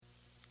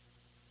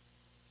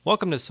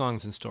Welcome to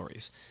Songs and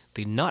Stories,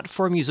 the not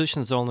for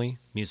musicians only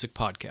music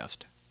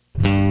podcast.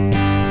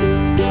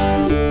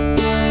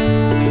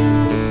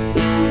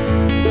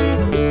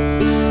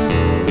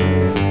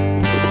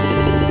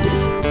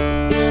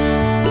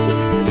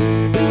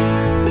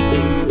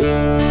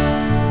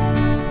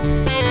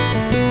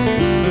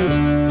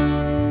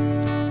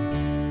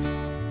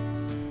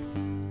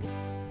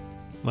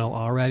 Well,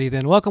 alrighty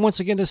then. Welcome once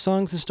again to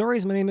Songs and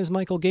Stories. My name is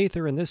Michael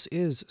Gaither, and this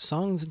is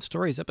Songs and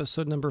Stories,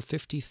 episode number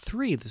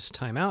 53 this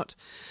time out.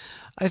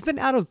 I've been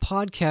out of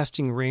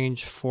podcasting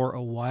range for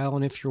a while,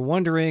 and if you're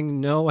wondering,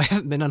 no, I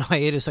haven't been on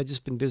hiatus. I've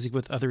just been busy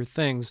with other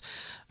things.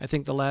 I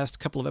think the last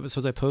couple of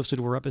episodes I posted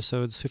were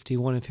episodes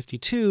 51 and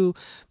 52,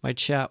 my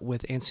chat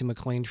with Ancy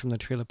McLean from the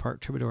Trailer Park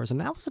Troubadours, and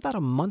that was about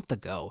a month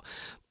ago.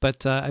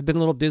 But I've been a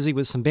little busy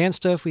with some band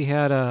stuff. We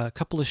had a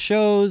couple of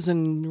shows,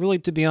 and really,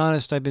 to be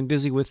honest, I've been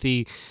busy with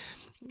the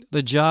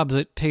job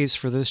that pays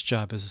for this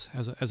job,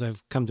 as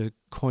I've come to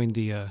coin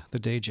the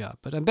day job.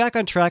 But I'm back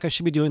on track. I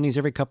should be doing these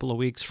every couple of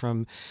weeks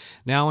from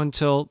now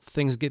until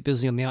things get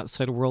busy on the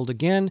outside world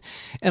again.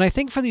 And I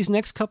think for these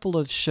next couple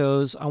of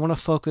shows, I want to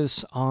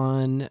focus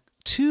on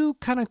two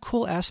kind of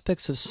cool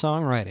aspects of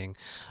songwriting.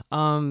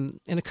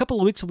 In a couple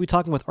of weeks, we'll be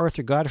talking with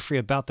Arthur Godfrey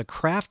about the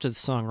craft of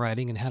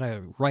songwriting and how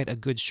to write a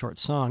good short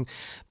song.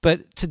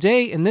 But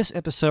today, in this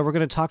episode, we're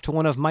going to talk to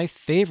one of my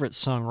favorite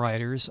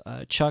songwriters,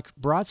 Chuck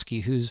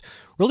Brodsky, who's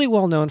really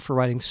well known for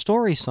writing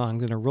story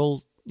songs in a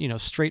real,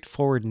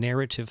 straightforward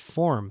narrative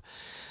form.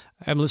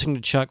 I'm listening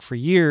to Chuck for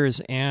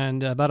years,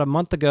 and about a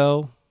month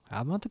ago?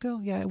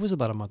 Yeah, it was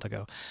about a month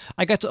ago.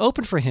 I got to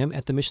open for him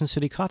at the Mission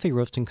City Coffee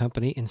Roasting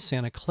Company in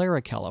Santa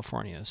Clara,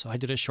 California. So I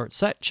did a short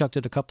set. Chuck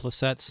did a couple of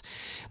sets.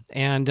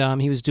 And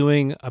he was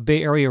doing a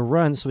Bay Area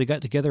run, so we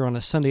got together on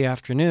a Sunday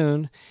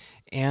afternoon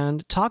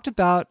and talked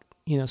about,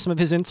 some of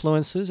his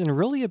influences and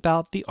really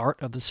about the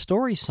art of the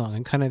story song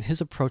and kind of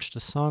his approach to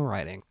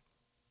songwriting.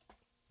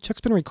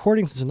 Chuck's been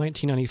recording since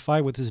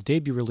 1995 with his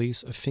debut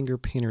release of Finger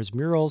Painter's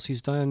Murals.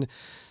 He's done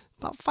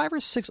about 5 or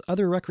 6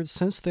 other records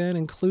since then,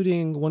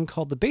 including one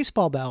called The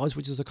Baseball Ballads,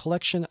 which is a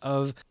collection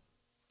of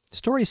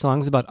story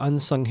songs about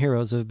unsung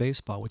heroes of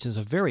baseball, which is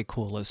a very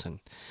cool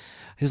listen.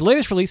 His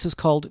latest release is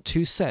called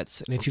Two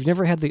Sets, and if you've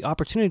never had the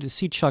opportunity to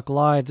see Chuck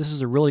live, this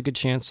is a really good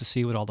chance to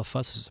see what all the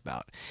fuss is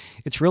about.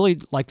 It's really,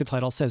 like the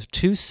title says,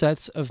 2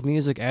 sets of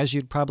music as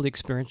you'd probably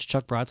experience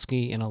Chuck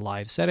Brodsky in a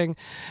live setting.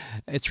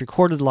 It's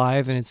recorded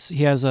live, and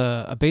he has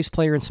a bass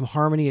player and some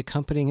harmony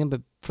accompanying him,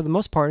 but for the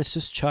most part, it's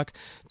just Chuck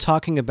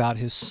talking about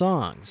his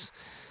songs.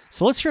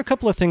 So let's hear a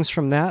couple of things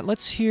from that.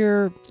 Let's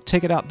hear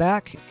Take It Out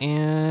Back,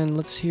 and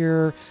let's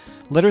hear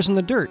Letters in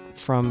the Dirt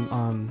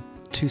from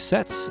 2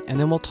 Sets, and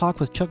then we'll talk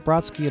with Chuck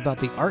Brodsky about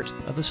the art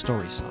of the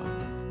story song.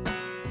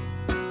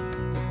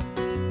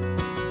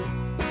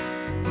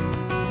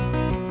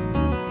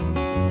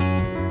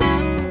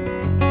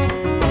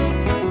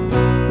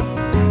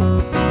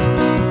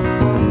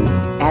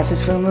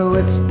 Ashes from the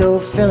wood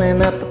stove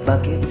filling up the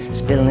bucket,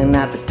 spilling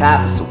out the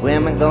top, so where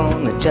am I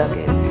gonna chuck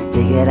it?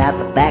 Dig it out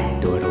the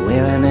back door to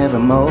where I never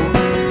mow.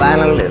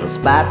 Find a little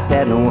spot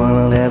that no one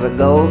will ever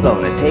go.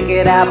 Gonna take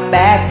it out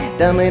back,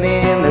 dump it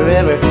in the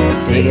river.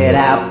 Take it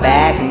out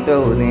back and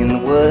throw it in the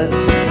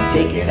woods.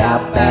 Take it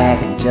out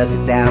back and chuck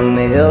it down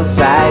the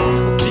hillside.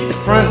 We'll keep the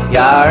front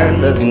yard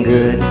looking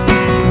good.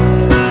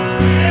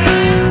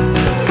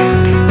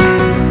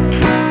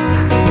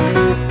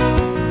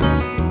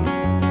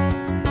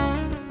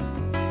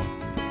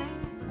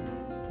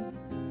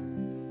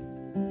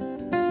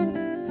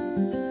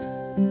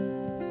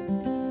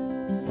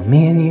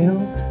 Me and you,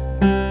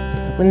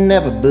 we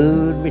never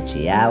booed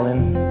Richie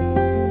Allen,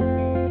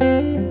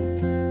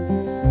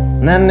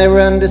 and I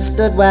never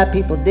understood why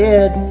people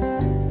did.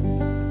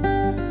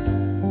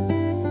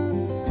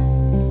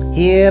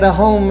 He hit a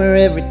homer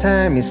every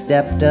time he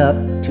stepped up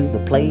to the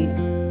plate.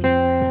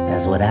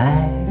 That's what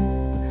I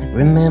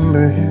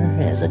remember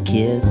as a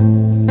kid.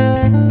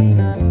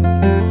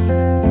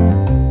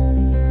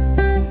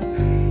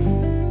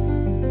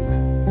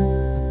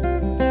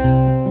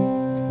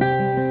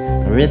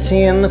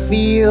 Richie in the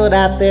field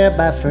out there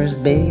by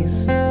first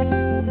base, the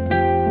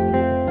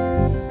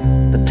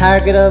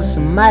target of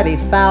some mighty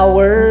foul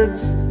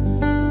words.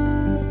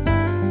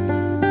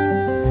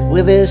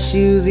 With his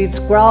shoes he'd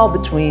scrawl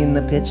between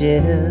the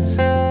pitches,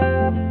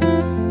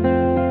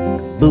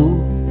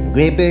 boo, in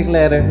great big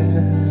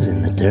letters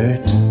in the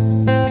dirt.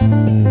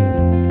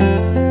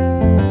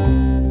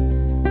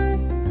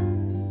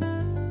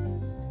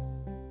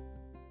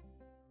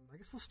 I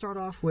guess we'll start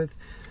off with,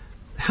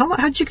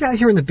 how'd you get out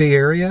here in the Bay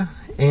Area,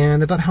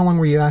 and about how long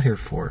were you out here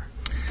for?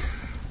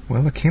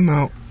 Well, I came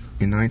out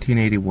in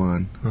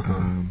 1981.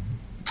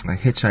 I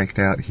hitchhiked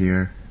out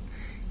here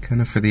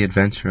kind of for the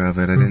adventure of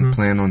it. I didn't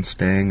plan on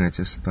staying. I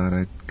just thought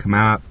I'd come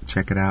out,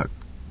 check it out,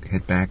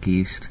 head back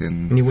east.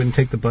 And you wouldn't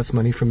take the bus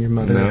money from your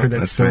mother? No, I heard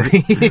that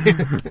story.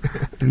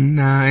 Right.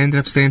 And I ended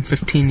up staying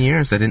 15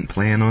 years. I didn't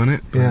plan on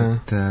it,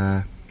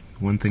 but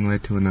one thing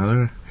led to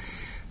another.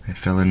 I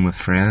fell in with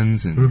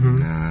friends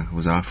and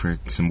was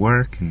offered some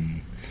work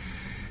and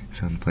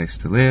found a place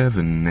to live,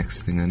 and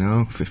next thing I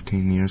know,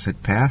 15 years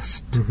had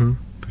passed. Mm-hmm.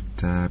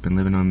 But I've been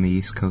living on the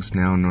East Coast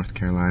now in North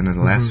Carolina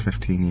the last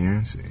 15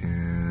 years,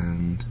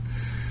 and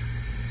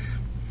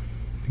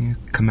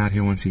come out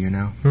here once a year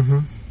now. Mm-hmm.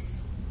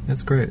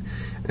 That's great.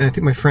 And I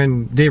think my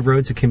friend Dave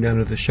Rhodes, who came down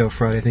to the show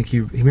Friday, I think he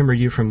remembered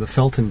you from the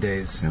Felton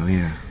days. Oh,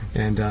 yeah.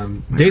 And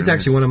Dave's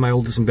actually one of my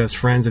oldest and best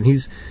friends, and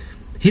he's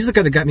the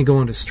guy that got me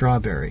going to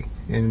Strawberry.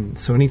 And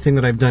so anything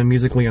that I've done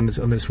musically on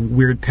this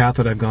weird path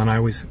that I've gone, I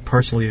always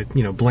partially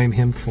blame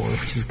him for,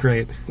 which is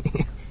great.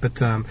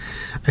 But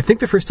I think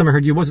the first time I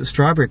heard you was at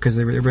Strawberry, because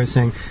everybody was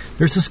saying,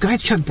 there's this guy,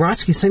 Chuck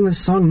Brodsky, sang this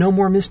song, No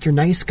More Mr.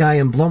 Nice Guy,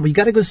 and Blum. You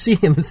got to go see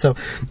him. And so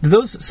do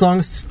those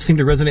songs seem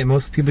to resonate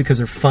most with people because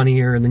they're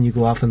funnier, and then you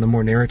go off in the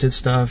more narrative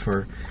stuff,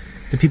 or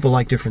do people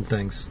like different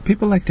things?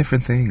 People like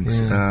different things.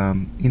 Yeah.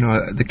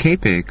 The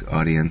K-Pig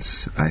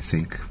audience, I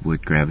think,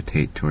 would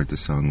gravitate towards a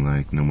song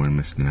like No More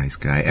Mr. Nice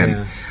Guy.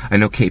 And I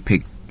know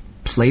K-Pig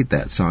played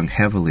that song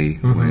heavily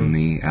when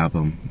the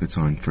album it's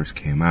on first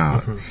came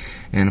out.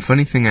 And a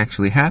funny thing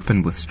actually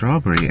happened with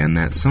Strawberry and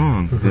that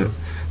song.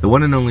 The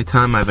one and only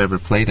time I've ever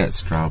played at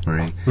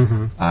Strawberry,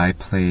 I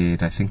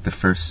played, I think, the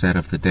first set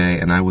of the day,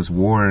 and I was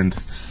warned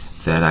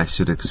that I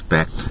should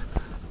expect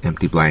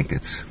empty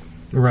blankets.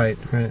 Right.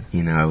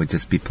 I would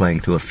just be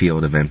playing to a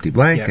field of empty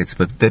blankets,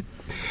 but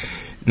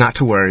not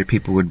to worry,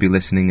 people would be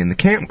listening in the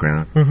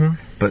campground.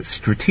 But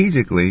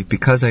strategically,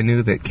 because I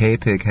knew that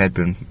K-Pig had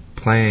been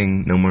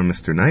playing No More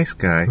Mr. Nice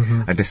Guy,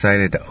 I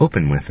decided to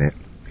open with it.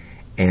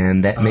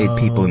 And that made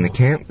people in the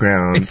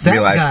campground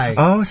realize, guy.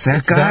 Oh, it's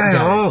that guy.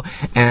 Oh,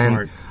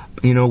 and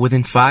smart.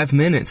 Within 5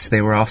 minutes,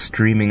 they were all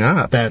streaming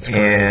up. That's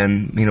great.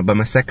 And by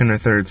my second or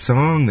third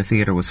song, the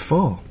theater was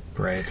full.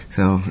 Right.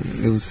 So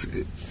it was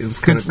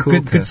kind of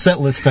cool. Good set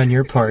list on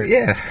your part.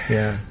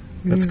 Yeah.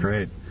 That's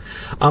great.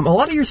 A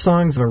lot of your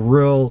songs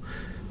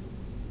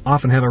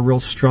often have a real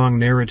strong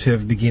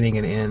narrative beginning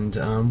and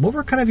end. What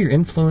were kind of your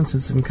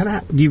influences, and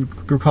do you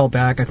recall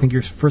back? I think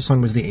your first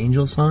song was the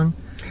Angel song.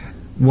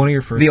 One of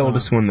your first. The songs.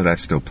 oldest one that I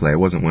still play. It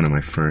wasn't one of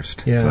my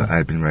first. Yeah. But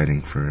I'd been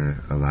writing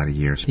for a lot of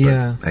years,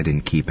 but I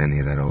didn't keep any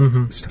of that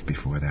old stuff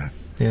before that.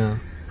 Yeah.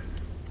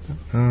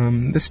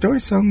 The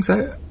story songs,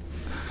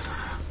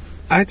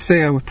 I'd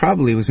say I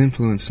probably was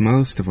influenced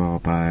most of all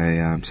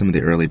by some of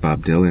the early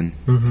Bob Dylan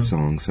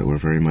songs that were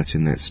very much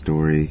in that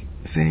story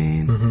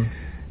vein,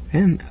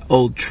 and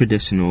old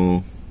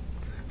traditional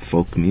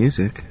folk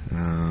music.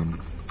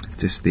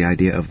 Just the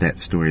idea of that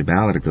story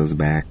ballad, it goes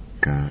back,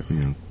 a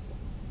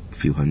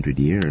few hundred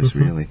years,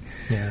 really.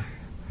 Yeah.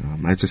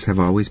 I just have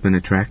always been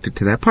attracted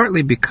to that,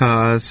 partly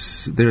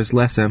because there's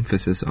less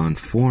emphasis on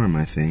form,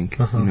 I think.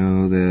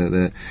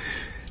 The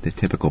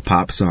typical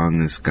pop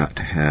song has got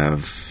to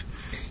have,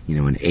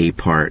 an A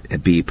part, a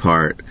B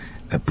part,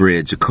 a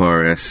bridge, a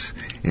chorus,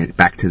 and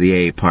back to the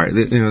A part.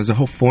 There's a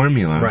whole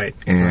formula. Right.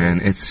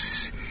 And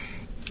it's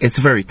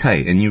very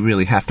tight, and you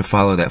really have to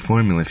follow that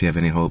formula if you have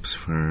any hopes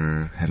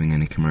for having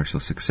any commercial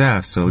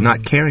success. So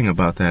not caring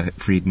about that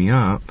freed me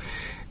up.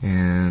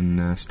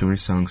 And story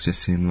songs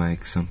just seemed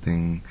like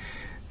something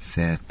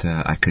that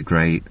I could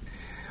write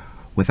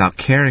without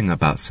caring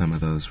about some of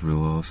those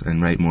rules, and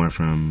write more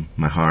from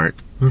my heart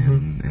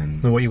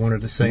and what you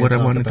wanted to say. What I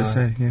wanted to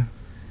say, yeah.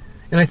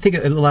 And I think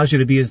it allows you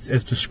to be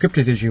as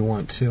descriptive as you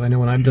want to. I know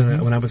when I've done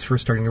it, when I was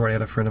first starting to write, I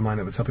had a friend of mine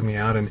that was helping me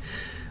out, and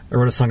I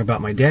wrote a song about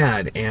my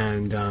dad,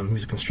 and he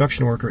was a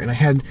construction worker, and I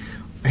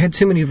had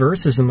too many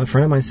verses, and my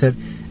friend of mine said,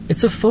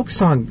 "It's a folk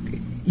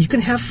song. You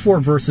can have 4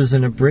 verses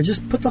in a bridge.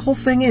 Just put the whole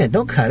thing in.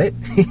 Don't cut it."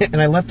 And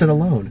I left it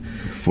alone.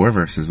 4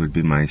 verses would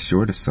be my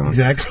shortest song.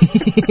 Exactly.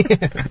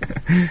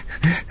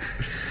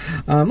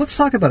 Let's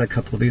talk about a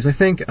couple of these. I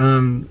think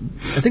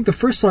the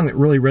first song that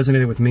really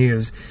resonated with me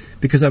is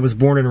because I was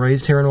born and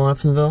raised here in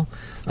Watsonville,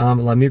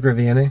 La Migra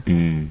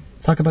Viene.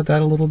 Talk about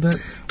that a little bit.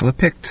 Well, I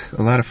picked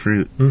a lot of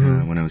fruit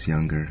when I was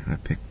younger. I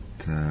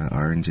picked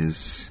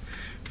oranges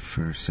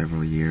for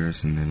several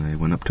years, and then I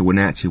went up to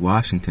Wenatchee,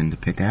 Washington to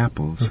pick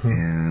apples,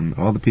 and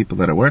all the people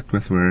that I worked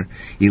with were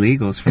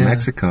illegals from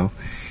Mexico,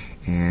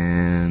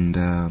 and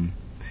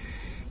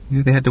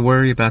they had to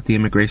worry about the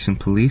immigration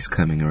police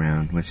coming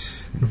around, which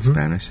in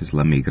Spanish is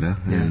La Migra,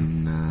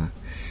 and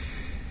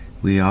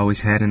we always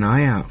had an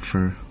eye out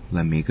for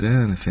La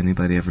Migra, and if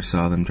anybody ever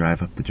saw them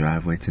drive up the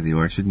driveway to the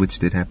orchard, which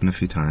did happen a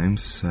few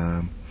times,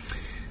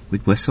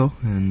 we'd whistle,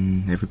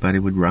 and everybody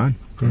would run,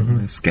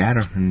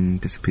 scatter, and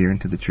disappear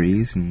into the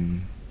trees,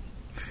 and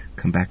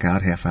come back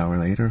out half hour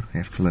later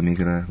after La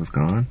Migra was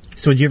gone.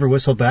 So did you ever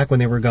whistle back when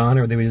they were gone,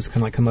 or they would just kind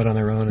of like come out on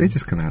their own? They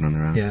just come out on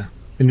their own. Yeah,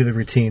 they knew the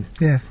routine.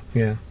 Yeah.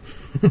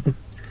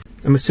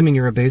 I'm assuming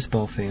you're a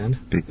baseball fan.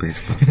 Big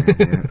baseball fan,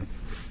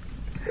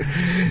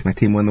 yeah. My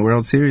team won the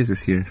World Series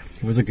this year.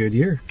 It was a good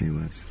year. It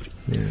was.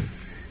 Yeah.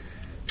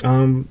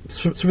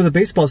 So for the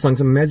baseball songs,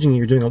 I'm imagining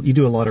you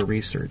do a lot of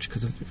research,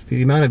 because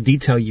the amount of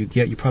detail you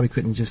get, you probably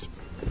couldn't just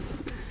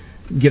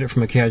get it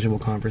from a casual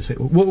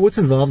conversation. What's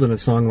involved in a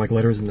song like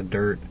Letters in the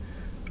Dirt?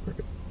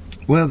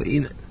 Well,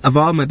 of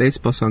all my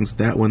baseball songs,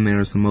 that one there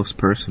is the most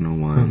personal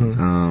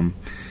one.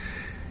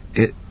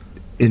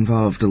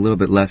 involved a little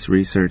bit less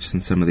research than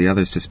some of the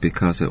others, just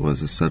because it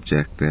was a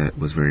subject that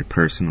was very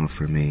personal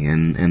for me.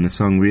 And the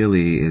song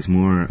really is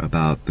more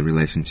about the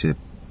relationship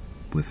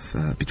with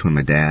between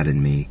my dad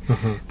and me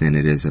than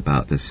it is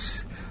about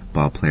this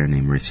ball player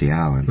named Richie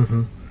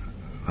Allen.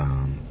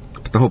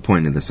 But the whole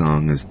point of the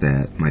song is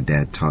that my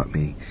dad taught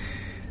me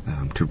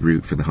to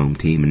root for the home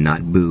team and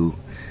not boo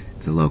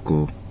the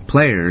local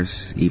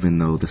players, even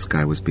though this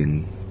guy was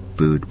being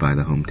booed by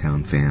the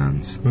hometown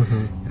fans.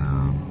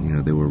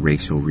 There were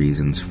racial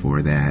reasons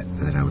for that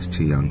I was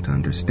too young to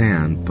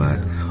understand, but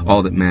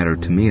all that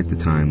mattered to me at the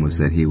time was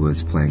that he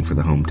was playing for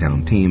the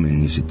hometown team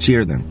and you should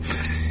cheer them.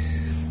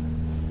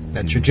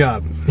 That's your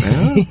job.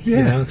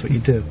 Yeah. That's what you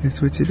do. That's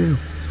what you do.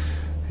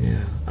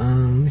 Yeah. Let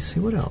me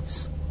see, what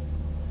else?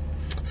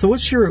 So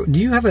do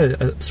you have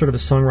a sort of a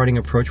songwriting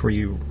approach where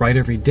you write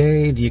every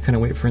day? Do you kind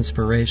of wait for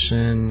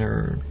inspiration,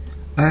 or?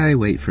 I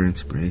wait for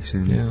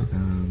inspiration. Yeah.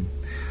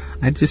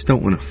 I just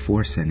don't want to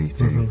force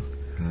anything.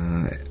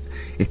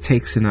 It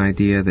takes an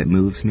idea that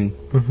moves me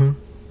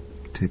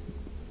to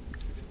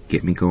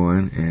get me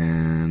going,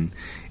 and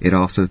it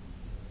also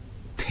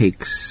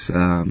takes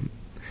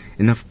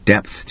enough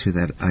depth to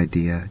that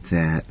idea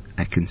that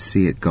I can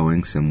see it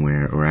going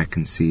somewhere, or I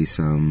can see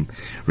some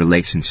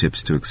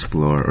relationships to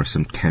explore, or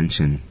some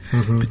tension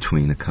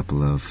between a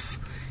couple of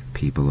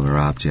people or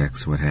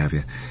objects, what have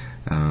you.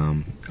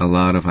 A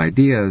lot of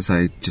ideas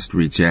I just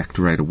reject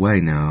right away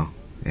now.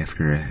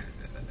 After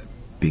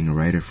being a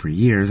writer for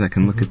years, I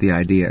can look at the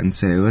idea and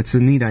say, oh, it's a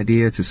neat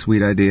idea, it's a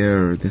sweet idea,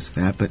 or this,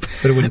 that, but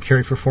it wouldn't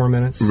carry for 4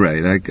 minutes?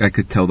 Right, I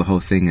could tell the whole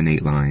thing in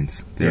 8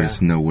 lines.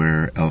 There's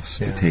nowhere else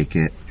to take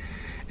it.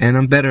 And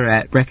I'm better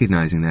at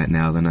recognizing that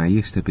now than I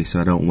used to be,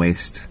 so I don't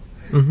waste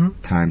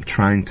time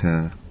trying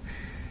to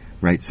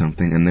write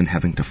something and then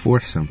having to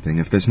force something.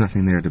 If there's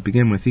nothing there to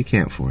begin with, you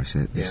can't force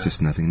it. There's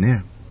just nothing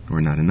there, or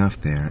not enough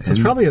there. So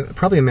it's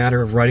probably a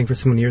matter of writing for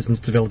so many years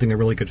and developing a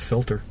really good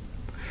filter.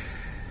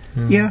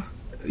 Yeah.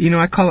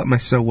 I call it my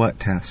so what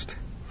test.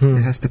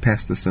 It has to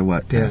pass the so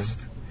what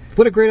test.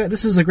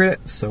 This is a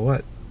great, so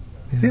what?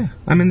 Yeah.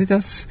 I mean, it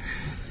does.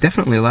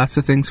 Definitely lots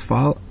of things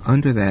fall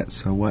under that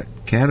so what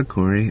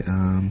category.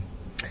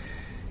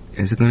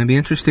 Is it going to be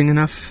interesting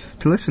enough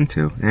to listen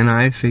to? And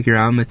I figure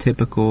I'm a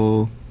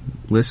typical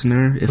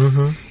listener.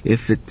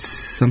 If it's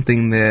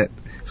something that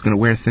is going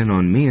to wear thin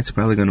on me, it's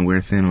probably going to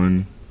wear thin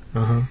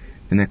on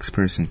the next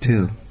person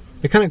too.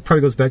 It kind of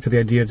probably goes back to the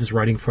idea of just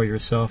writing for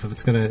yourself. If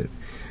it's going to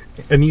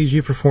amuse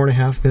you for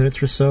 4.5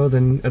 minutes or so,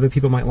 then other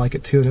people might like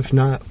it too, and if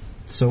not,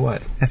 so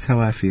what? That's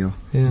how I feel.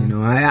 Yeah.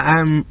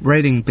 I'm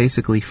writing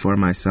basically for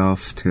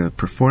myself, to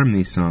perform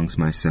these songs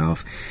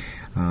myself.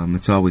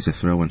 It's always a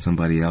thrill when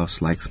somebody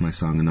else likes my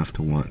song enough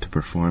to want to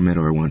perform it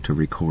or want to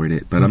record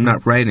it, but I'm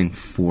not writing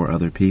for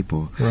other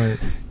people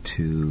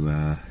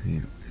to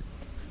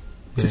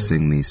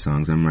sing these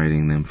songs. I'm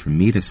writing them for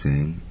me to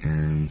sing,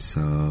 and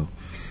so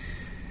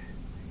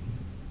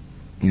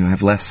I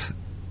have less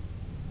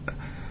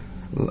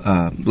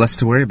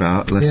to worry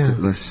about,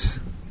 less.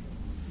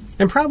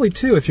 And probably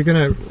too, if you're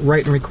going to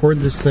write and record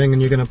this thing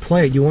and you're going to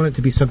play it, you want it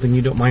to be something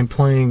you don't mind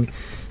playing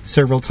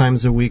several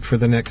times a week for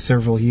the next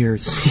several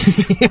years.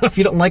 If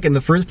you don't like it in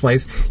the first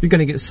place, you're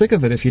going to get sick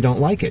of it if you don't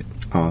like it.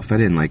 Oh, if I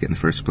didn't like it in the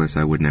first place,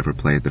 I would never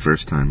play it the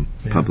first time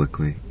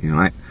publicly.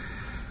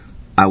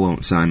 I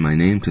won't sign my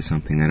name to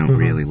something I don't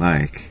really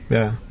like.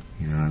 Yeah.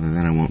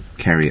 Then I won't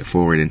carry it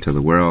forward into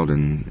the world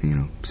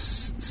and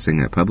sing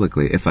it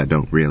publicly if I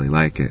don't really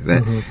like it.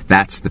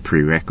 That's the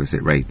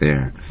prerequisite right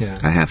there. Yeah.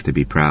 I have to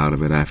be proud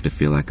of it. I have to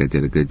feel like I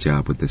did a good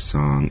job with this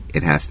song.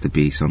 It has to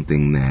be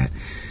something that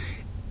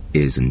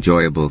is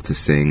enjoyable to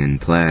sing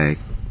and play.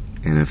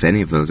 And if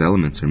any of those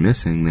elements are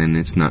missing, then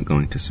it's not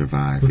going to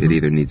survive. It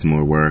either needs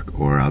more work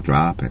or I'll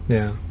drop it.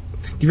 Yeah.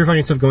 Do you ever find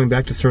yourself going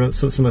back to some of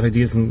those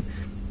ideas and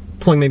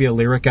pulling maybe a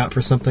lyric out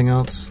for something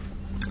else?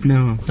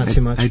 No, not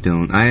too much. I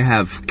don't. I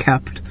have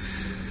kept,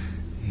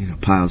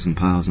 piles and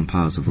piles and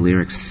piles of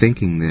lyrics,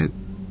 thinking that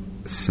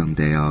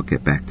someday I'll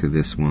get back to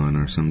this one,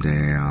 or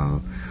someday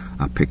I'll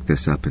pick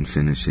this up and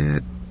finish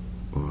it,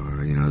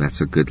 or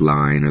that's a good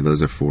line, or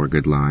those are 4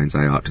 good lines.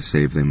 I ought to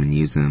save them and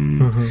use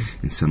them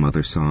in some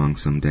other song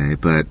someday.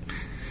 But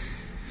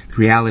the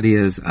reality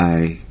is,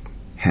 I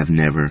have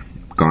never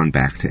gone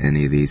back to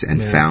any of these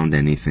and found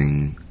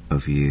anything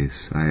of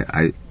use.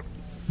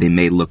 They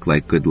may look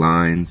like good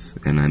lines,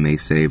 and I may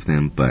save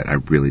them, but I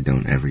really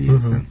don't ever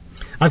use them.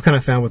 I've kind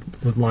of found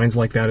with lines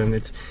like that, and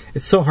it's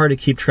so hard to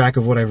keep track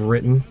of what I've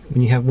written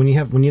when you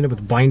end up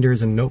with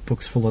binders and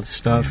notebooks full of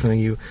stuff, and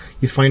you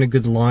find a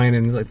good line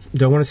and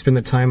don't want to spend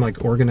the time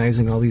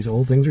organizing all these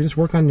old things, or just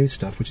work on new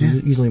stuff, which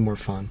is usually more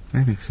fun.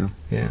 I think so.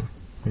 Yeah.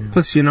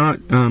 Plus, you're not,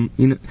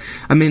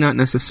 I may not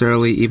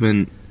necessarily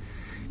even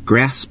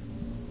grasp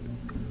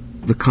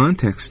the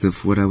context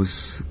of what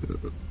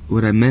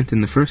I meant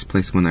in the first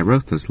place when I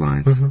wrote those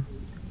lines.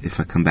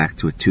 If I come back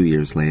to it 2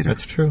 years later.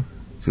 That's true.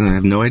 So I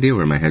have no idea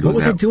where my head was at.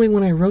 What was I doing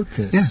when I wrote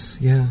this?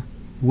 Yeah.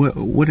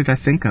 What did I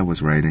think I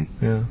was writing?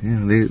 Yeah.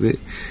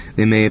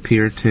 They may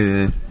appear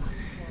to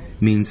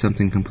mean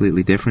something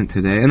completely different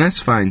today, and that's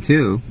fine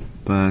too.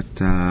 But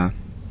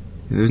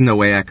There's no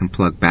way I can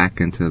plug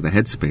back into the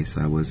headspace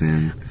I was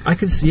in. I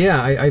could see,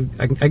 yeah, I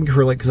can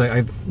relate, because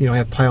I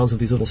have piles of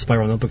these little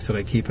spiral notebooks that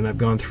I keep, and I've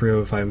gone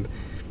through, if I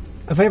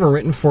haven't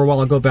written for a while,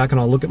 I'll go back and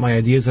I'll look at my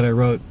ideas that I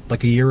wrote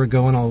like a year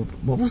ago, and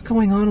what was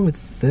going on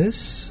with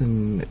this,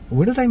 and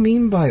what did I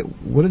mean by,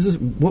 what is this,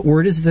 what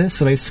word is this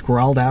that I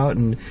scrawled out?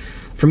 And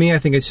for me, I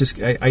think it's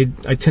just, I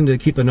tend to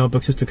keep the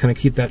notebooks just to kind of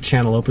keep that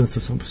channel open,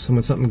 so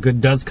when something good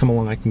does come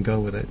along, I can go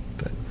with it.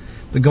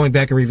 But going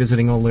back and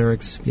revisiting old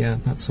lyrics, yeah,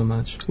 not so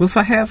much. Well, if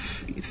I have,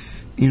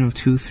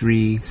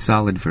 2-3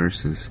 solid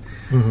verses,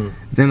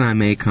 then I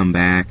may come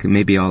back.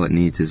 Maybe all it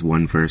needs is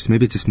one verse.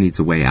 Maybe it just needs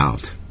a way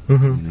out. A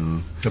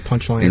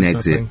punchline, an or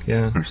exit, something.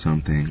 Yeah. or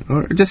something,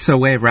 or just a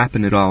way of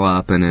wrapping it all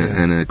up in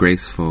a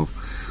graceful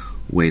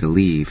way to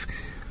leave.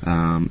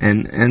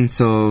 And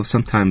so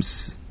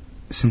sometimes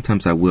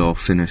I will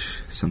finish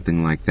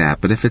something like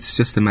that. But if it's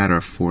just a matter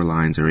of 4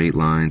 lines or 8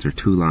 lines or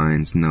 2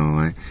 lines,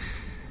 no,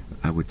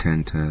 I would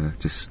tend to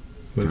just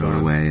throw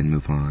it away and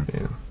move on.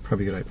 Yeah,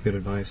 probably good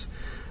advice.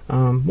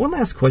 One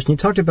last question. You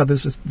talked about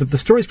this. The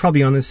story's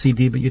probably on this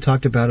CD, but you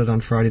talked about it on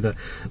Friday.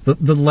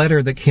 The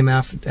letter that came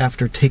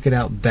after "Take It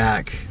Out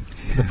Back."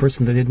 The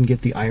person that didn't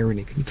get the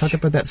irony. Can you talk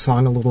about that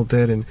song a little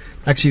bit? And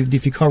actually,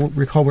 if you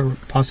recall where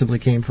it possibly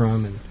came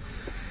from?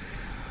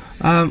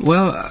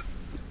 Well,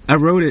 I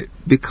wrote it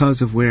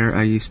because of where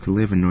I used to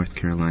live in North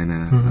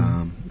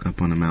Carolina,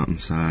 up on a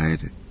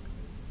mountainside,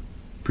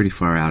 pretty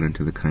far out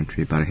into the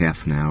country, about a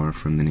half an hour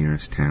from the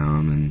nearest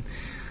town,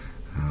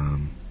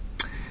 and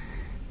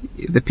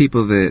the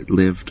people that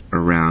lived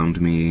around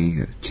me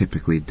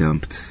typically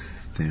dumped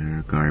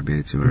their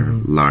garbage or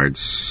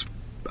large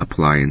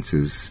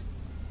appliances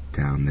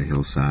down the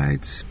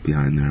hillsides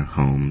behind their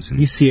homes. And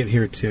you see it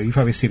here too. You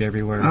probably see it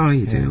everywhere. Oh,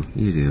 you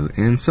do.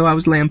 And so I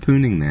was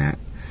lampooning that.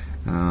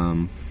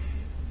 And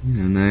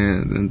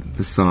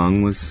the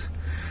song was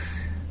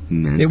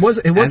meant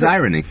as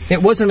irony.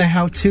 It wasn't a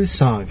how-to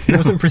song. It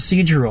wasn't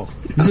procedural.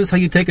 This is how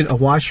you take a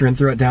washer and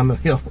throw it down the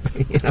hill.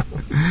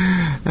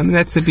 I mean,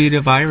 that's the beauty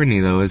of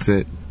irony, though, is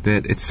that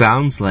it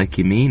sounds like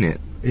you mean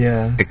it.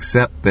 Yeah.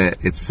 Except that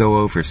it's so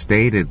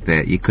overstated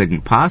that you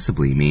couldn't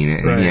possibly mean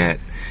it, and yet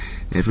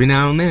every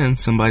now and then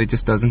somebody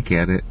just doesn't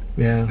get it.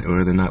 Yeah.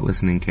 Or they're not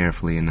listening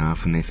carefully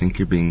enough, and they think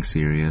you're being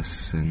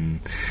serious, and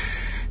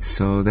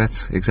so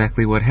that's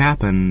exactly what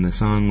happened. The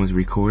song was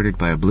recorded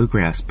by a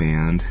bluegrass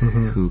band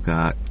who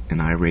got an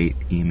irate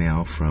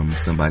email from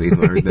somebody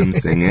who heard them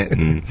sing it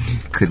and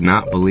could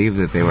not believe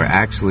that they were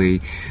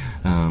actually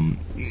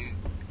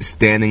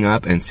standing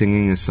up and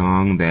singing a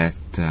song that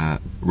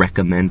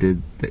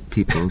recommended that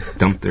people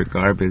dump their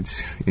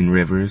garbage in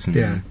rivers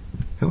and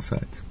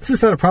hillsides. This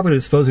is not a problem to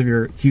dispose of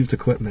your used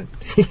equipment.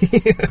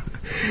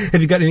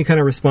 Have you got any kind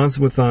of response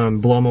with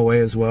Blow 'em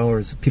Away as well, or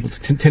is people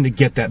tend to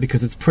get that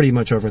because it's pretty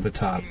much over the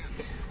top?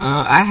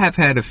 I have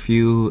had a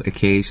few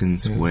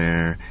occasions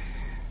where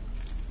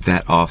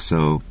that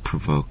also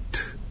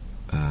provoked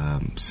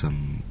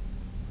some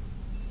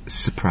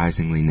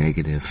surprisingly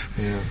negative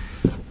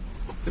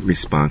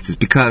responses,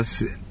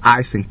 because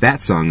I think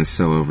that song is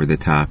so over the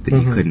top that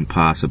you couldn't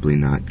possibly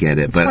not get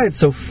it. That's why it's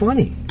so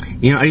funny.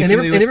 Are you and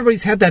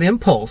everybody's had that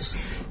impulse,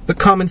 but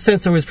common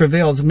sense always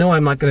prevails. No,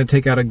 I'm not going to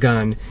take out a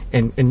gun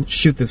and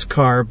shoot this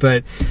car.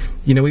 But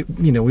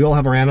we all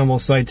have our animal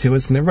side to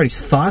us, and everybody's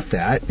thought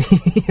that.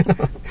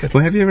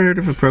 Well, have you ever heard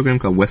of a program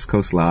called West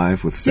Coast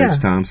Live with Serge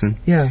Thompson?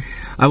 Yeah.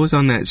 I was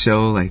on that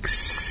show like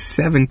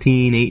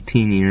 17,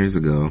 18 years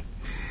ago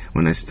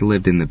when I still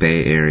lived in the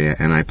Bay Area,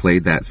 and I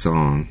played that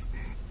song.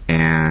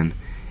 And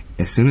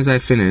as soon as I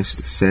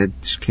finished,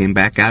 Sedge came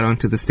back out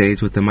onto the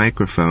stage with the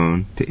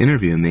microphone to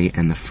interview me,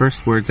 and the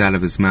first words out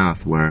of his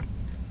mouth were,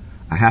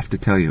 "I have to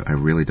tell you, I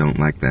really don't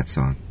like that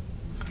song."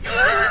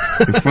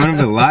 In front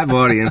of a live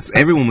audience,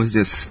 everyone was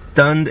just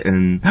stunned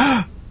and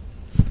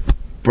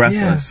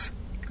breathless.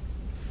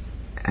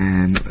 Yeah.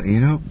 And,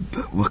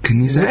 what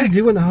can you say? What do you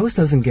do when the host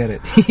doesn't get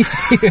it?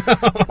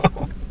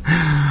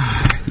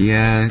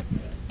 Yeah.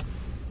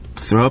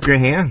 Throw up your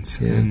hands.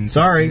 Yeah.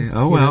 Sorry. Say,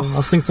 oh, well.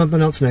 I'll sing something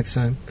else next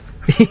time.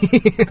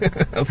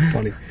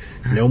 Funny.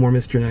 No more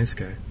Mr. Nice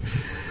Guy.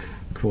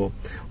 Cool.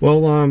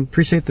 Well,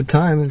 appreciate the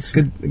time. It's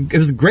good. It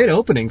was a great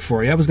opening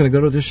for you. I was going to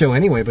go to this show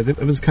anyway, but it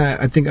was kind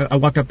of, I think I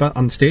walked up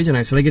on stage and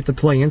I said, I get to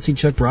play NC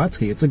Chuck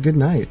Brodsky. It's a good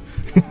night.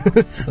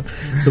 so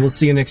we'll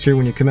see you next year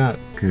when you come out.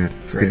 Good.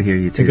 It's good to hear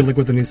you, too. And good luck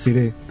with the new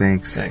CD.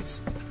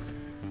 Thanks.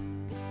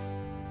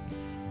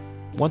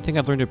 One thing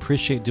I've learned to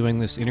appreciate doing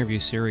this interview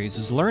series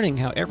is learning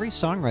how every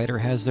songwriter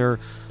has their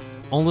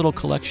own little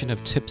collection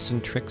of tips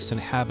and tricks and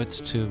habits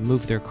to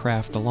move their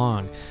craft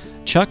along.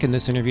 Chuck, in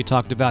this interview,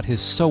 talked about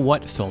his so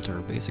what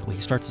filter. Basically,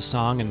 he starts a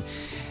song, and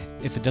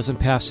if it doesn't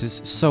pass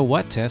his so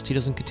what test, he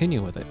doesn't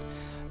continue with it.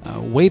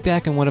 Way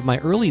back in one of my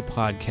early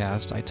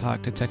podcasts, I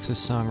talked to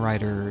Texas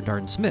songwriter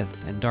Darden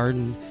Smith, and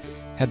Darden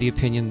had the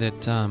opinion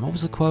that, what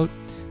was the quote?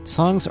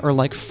 Songs are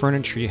like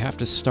furniture. You have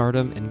to start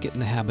them and get in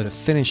the habit of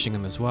finishing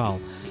them as well.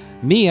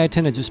 Me, I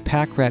tend to just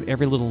pack rat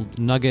every little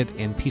nugget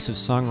and piece of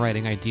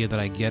songwriting idea that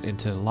I get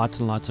into lots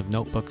and lots of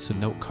notebooks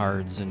and note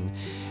cards, and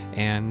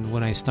And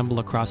when I stumble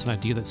across an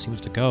idea that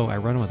seems to go, I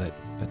run with it.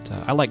 But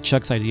I like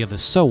Chuck's idea of the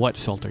so what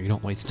filter. You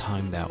don't waste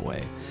time that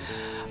way.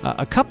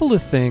 A couple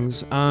of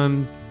things.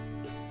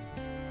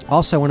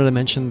 Also, I wanted to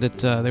mention that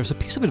there's a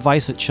piece of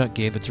advice that Chuck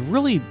gave. It's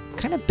really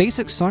kind of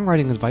basic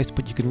songwriting advice,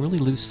 but you can really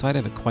lose sight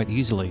of it quite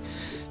easily.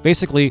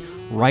 Basically,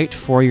 write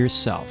for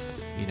yourself.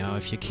 You know,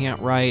 if you can't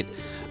write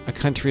a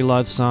country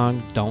love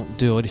song, don't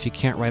do it. If you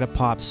can't write a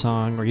pop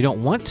song, or you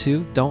don't want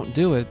to, don't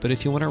do it. But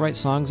if you want to write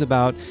songs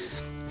about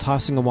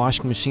tossing a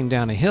washing machine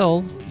down a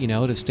hill, you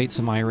know, to state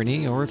some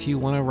irony, or if you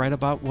want to write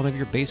about one of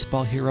your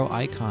baseball hero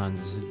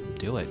icons,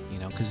 do it, you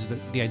know, because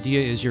the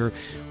idea is you're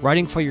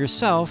writing for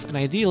yourself, and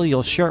ideally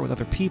you'll share it with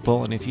other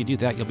people, and if you do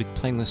that, you'll be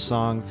playing this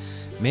song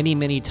many,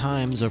 many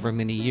times over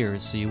many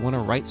years, so you want to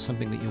write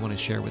something that you want to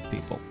share with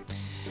people.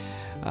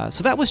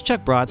 So that was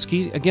Chuck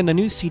Brodsky. Again, the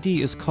new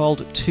CD is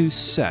called Two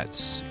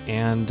Sets,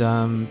 and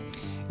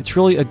it's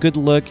really a good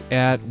look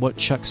at what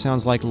Chuck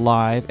sounds like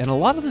live. And a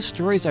lot of the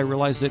stories I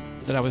realized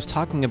that I was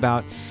talking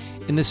about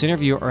in this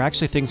interview are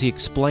actually things he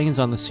explains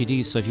on the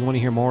CD. So if you want to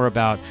hear more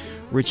about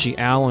Richie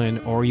Allen,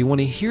 or you want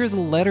to hear the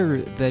letter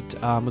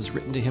that was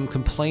written to him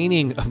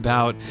complaining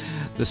about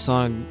the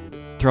song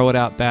Throw It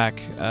Out Back,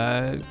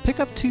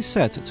 pick up Two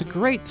Sets. It's a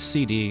great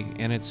CD,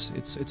 and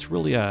it's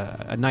really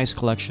a nice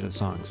collection of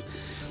songs.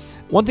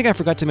 One thing I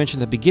forgot to mention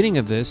at the beginning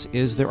of this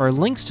is there are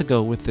links to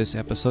go with this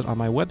episode on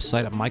my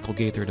website at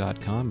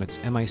michaelgaither.com. It's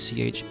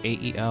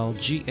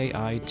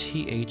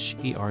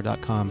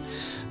michaelgaither.com.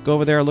 Go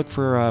over there, look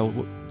for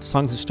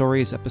Songs and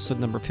Stories, episode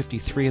number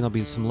 53, and there'll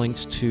be some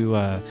links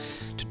to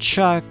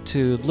Chuck,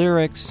 to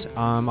lyrics.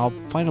 I'll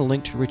find a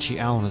link to Richie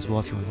Allen as well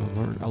if you want to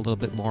learn a little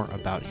bit more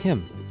about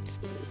him.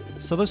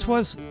 So this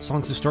was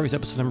Songs and Stories,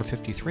 episode number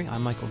 53.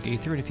 I'm Michael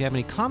Gaither, and if you have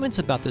any comments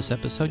about this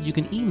episode, you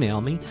can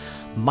email me,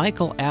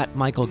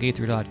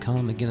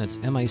 michael@michaelgaither.com. Again, that's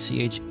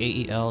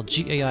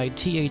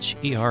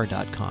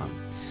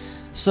michaelgaither.com.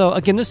 So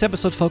again, this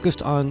episode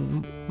focused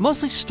on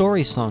mostly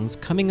story songs.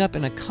 Coming up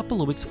in a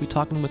couple of weeks, we'll be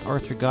talking with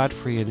Arthur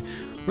Godfrey and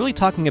really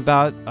talking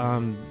about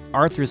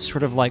Arthur's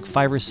sort of like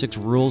 5 or 6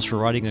 rules for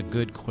writing a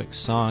good, quick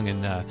song,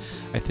 and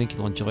I think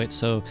you'll enjoy it.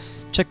 So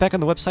check back on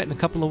the website in a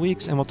couple of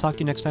weeks, and we'll talk to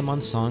you next time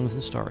on Songs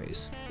and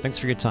Stories. Thanks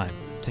for your time.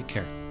 Take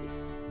care.